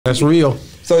That's real.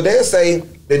 So they'll say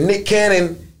that Nick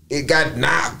Cannon it got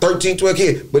 13, 12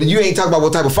 kids, but you ain't talking about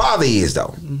what type of father he is,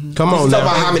 though. Come on, you now. talking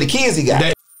about how many kids he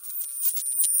got.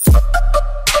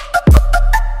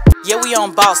 Yeah, we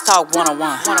on Boss Talk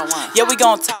 101. Yeah, we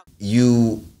gonna talk.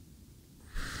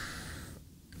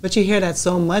 But you hear that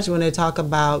so much when they talk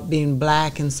about being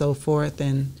black and so forth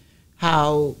and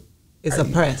how it's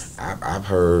oppressed. I've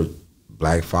heard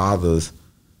black fathers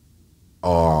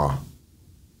are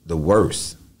the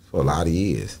worst for a lot of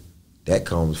years. That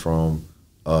comes from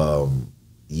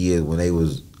years when they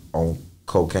was on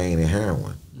cocaine and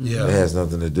heroin. Yeah. It has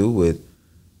nothing to do with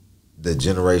the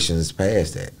generations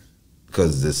past that.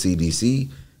 Because the CDC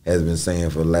has been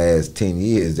saying for the last 10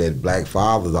 years that black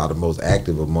fathers are the most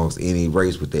active amongst any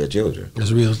race with their children.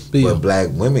 That's real. But black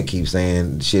women keep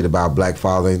saying shit about black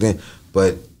fathers and everything.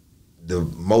 But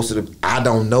most of the I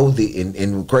don't know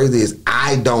and crazy is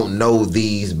I don't know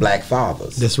these black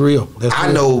fathers. That's real.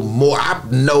 I know more. I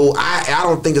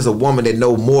don't think it's a woman that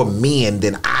know more men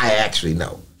than I actually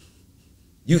know.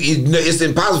 It's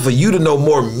impossible for you to know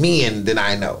more men than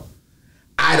I know.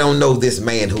 I don't know this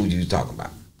man who you talking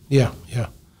about. Yeah.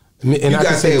 And you I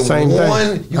gotta say the same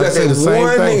one. thing. You gotta say the same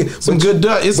one thing. nigga. Some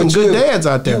good dads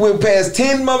out there. You went past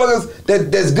 10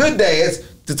 motherfuckers that's good dads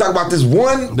to talk about this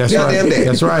one goddamn dad.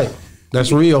 That's right.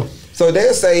 That's real. So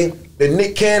they'll say that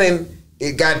Nick Cannon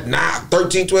it got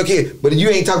 13, 12 kids, but you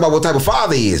ain't talking about what type of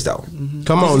father he is, though.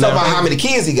 Come on, you now. talking about how many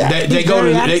kids he got. They go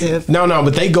to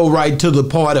but they go right to the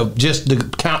part of just the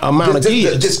amount of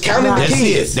kids. Just counting the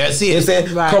kids. That's it. You know what I'm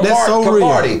saying? Right. That's so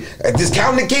real. Just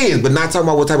counting the kids, but not talking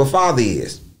about what type of father he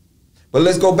is. But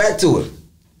let's go back to it.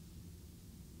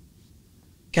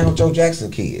 Count Joe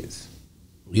Jackson kids.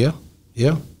 Yeah.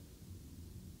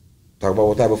 Talk about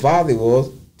what type of father he was.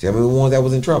 Tell me the ones that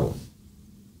was in trouble.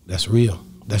 That's real.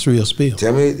 That's real spill.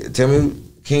 Tell me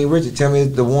King Richard. Tell me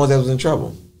the ones that was in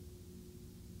trouble.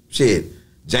 Shit,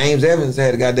 James Evans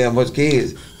had a goddamn bunch of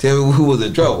kids. Tell me who was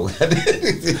in trouble.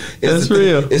 That's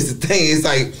real. It's the thing. It's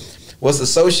like what's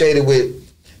associated with,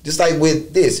 just like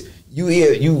with this.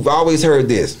 You've always heard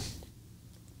this.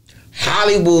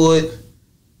 Hollywood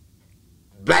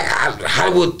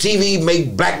TV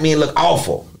make black men look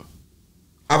awful.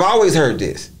 I've always heard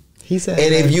this. He said,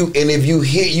 and if you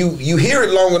hear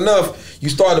it long enough, you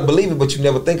start to believe it, but you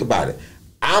never think about it.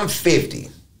 I'm 50.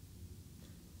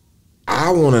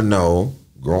 I want to know,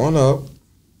 growing up,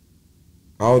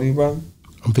 how old are you, brother?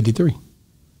 I'm 53.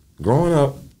 Growing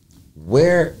up,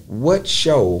 what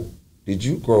show did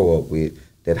you grow up with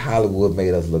that Hollywood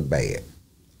made us look bad?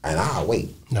 And I'll wait.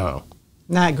 No.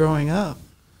 Not growing up.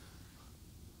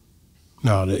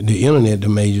 No, the internet that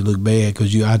made you look bad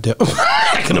because you out there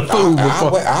acting a fool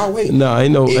before. I'll wait. No,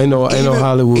 ain't no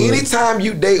Hollywood. Anytime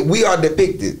we are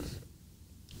depicted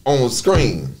on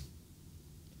screen.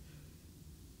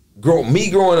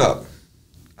 Me growing up,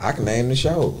 I can name the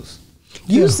shows.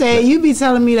 You be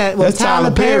telling me that that's Tyler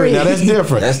Perry. Now that's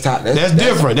different. That's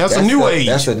different. That's a new age.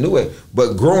 That's a new age.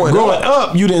 But growing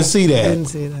up, you didn't see that. Didn't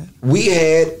see that.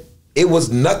 It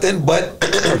was nothing but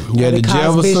the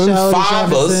Jeffersons,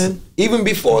 fathers, even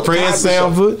before Fred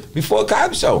Sanford. Before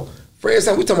Cosby Show. Fred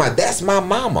Sanford, we talking about That's My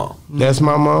Mama. That's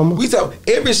My Mama. We talk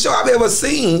every show I've ever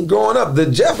seen growing up, the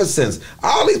Jeffersons,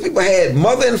 all these people had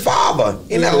mother and father.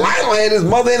 And that Lionel had his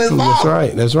mother and his father.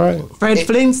 That's right. Fred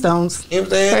Flintstones. You know what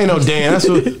I'm saying? Ain't no damn. That's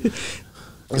what.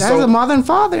 There's a mother and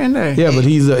father in there. Yeah, but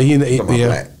he's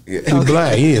black. Yeah. He's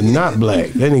black. He is not black.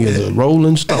 That nigga's a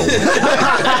Rolling Stone.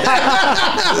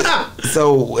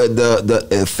 So the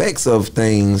effects of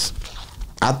things,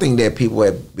 I think that people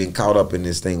have been caught up in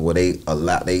this thing where they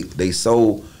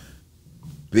so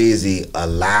busy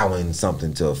allowing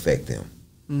something to affect them.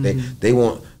 Mm-hmm.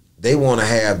 They want to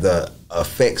have the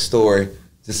effect story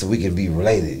just so we can be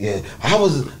related. Yeah, I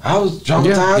was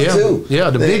traumatized too. Yeah,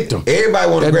 the victim.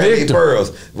 Everybody want to grab their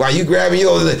pearls while you grabbing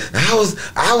yours. I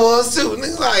was too. And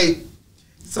it's like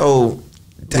so.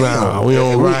 Damn, wow, we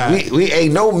don't ride. We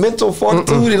ain't no mental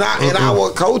fortitude in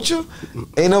our culture.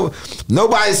 Ain't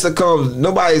nobody succumbs.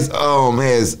 Nobody's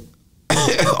has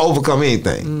overcome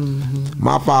anything. Mm-hmm.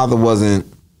 My father wasn't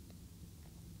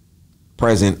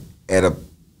present at a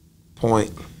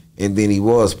point, and then he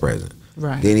was present.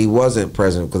 Right. Then he wasn't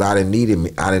present because I didn't need him.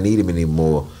 I didn't need him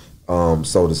anymore,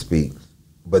 so to speak.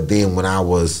 But then when I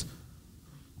was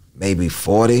maybe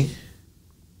 40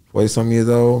 some years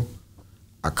old,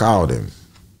 I called him.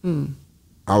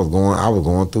 I was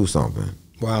going through something.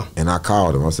 Wow. And I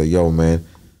called him. I said, "Yo, man,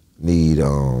 I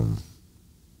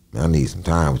need some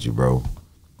time with you, bro."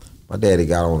 My daddy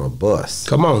got on a bus.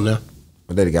 Come on now.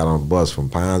 My daddy got on a bus from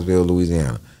Pinesville,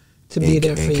 Louisiana, to be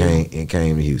there for you. And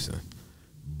came to Houston.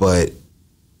 But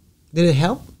did it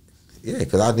help? Yeah,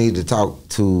 because I need to talk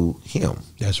to him.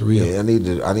 That's real. Yeah,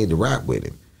 I need to rap with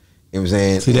him. You know what I'm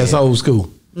saying? See, that's old school.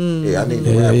 Yeah, I need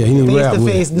to rap with he him. need to Face rap to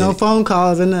with face, him. no phone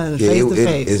calls or nothing. Yeah, Face to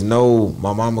face. It's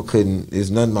my mama couldn't. It's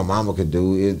nothing my mama could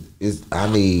do. I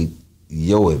need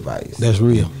your advice. That's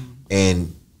real.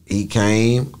 And he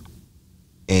came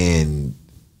and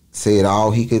said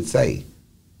all he could say.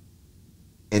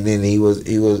 And then he was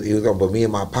going. But me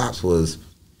and my pops was,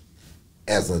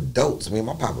 as adults, me and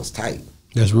my pop was tight.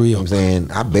 That's You know real. what I'm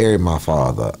saying? I buried my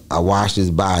father. I washed his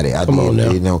body. I Come on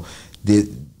now. you know,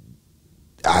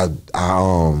 I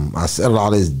settled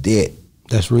all his debt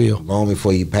That's real. long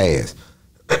before he passed.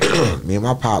 Me and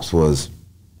my pops we was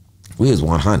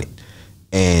 100.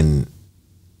 And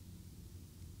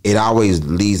it always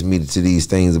leads me to these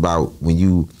things about when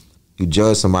you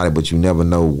judge somebody, but you never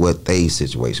know what their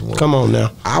situation was. Come on now.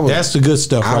 That's the good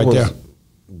stuff I right was there.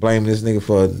 blaming this nigga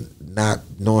for not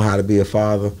knowing how to be a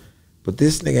father, but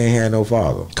this nigga ain't had no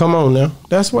father. Come on now.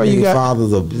 That's why you got.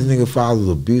 This nigga father's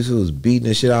abusive, was beating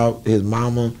the shit out his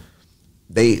mama.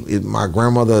 My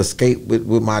grandmother escaped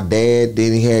with my dad.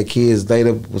 Then he had kids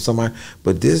later with somebody.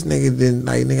 But this nigga didn't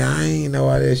nigga. I ain't know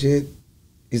all that shit.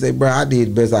 He said, bro, I did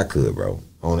the best I could, bro.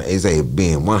 He said,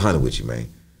 being 100 with you, man.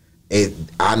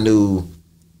 I knew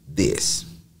this,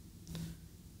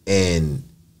 and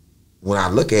when I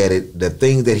look at it, the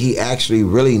things that he actually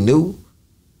really knew,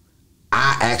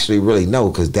 I actually really know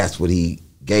because that's what he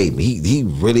gave me. He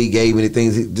really gave me the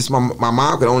things. My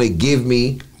mom could only give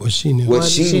me What she knew. what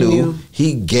she knew.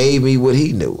 He gave me what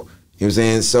he knew. You know what I'm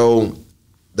saying? So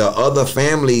the other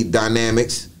family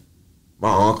dynamics,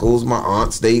 my uncles, my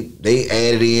aunts, they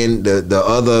added in the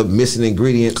other missing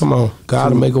ingredients. Come on,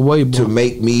 gotta make a way, boy. To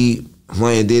make me.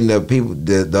 And then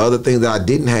the other things that I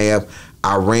didn't have,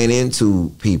 I ran into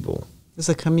people. It's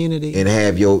a community. And you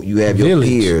have your Village.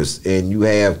 peers, and you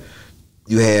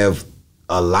have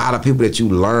a lot of people that you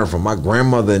learn from. My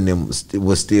grandmother and them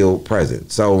was still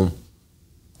present. So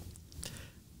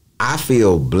I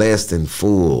feel blessed and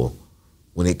full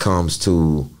when it comes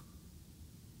to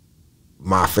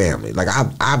my family. Like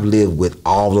I've lived with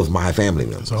all of my family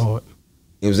members. That's hard.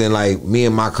 You know what I'm saying? Like me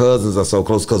and my cousins are so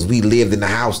close because we lived in the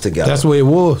house together. That's where it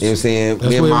was. You know what I'm saying? That's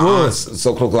Me and where my it aunts was.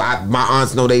 so close. My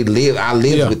aunts know they live. I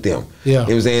lived Yeah. with them. Yeah. You know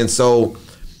what I'm saying? So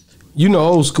You know,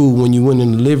 old school. When you went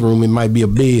in the living room, it might be a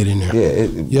bed in there. yeah,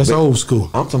 That's old school.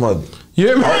 I'm talking about. You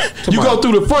hear me? You go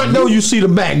through the front door, you see the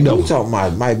back door. I'm talking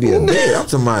about it might be a bed. I'm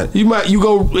talking about You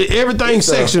go everything It's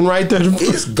a- section right there.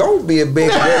 it's gonna be a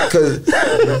bed because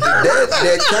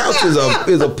that couch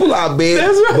is a pull out bed.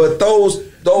 That's right. But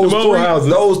old houses.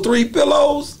 those three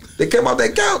pillows that came off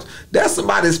that couch, that's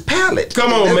somebody's pallet.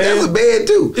 Come on, man. That's a bed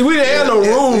too. We didn't have no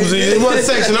rooms in one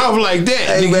section off like that.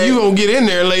 Hey, Nigga, man. you gonna get in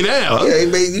there and lay down. Yeah,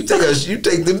 man, you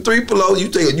take them three pillows.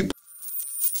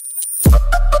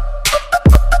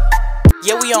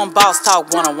 Yeah, we on Boss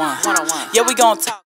Talk 101. Yeah, we gon' talk.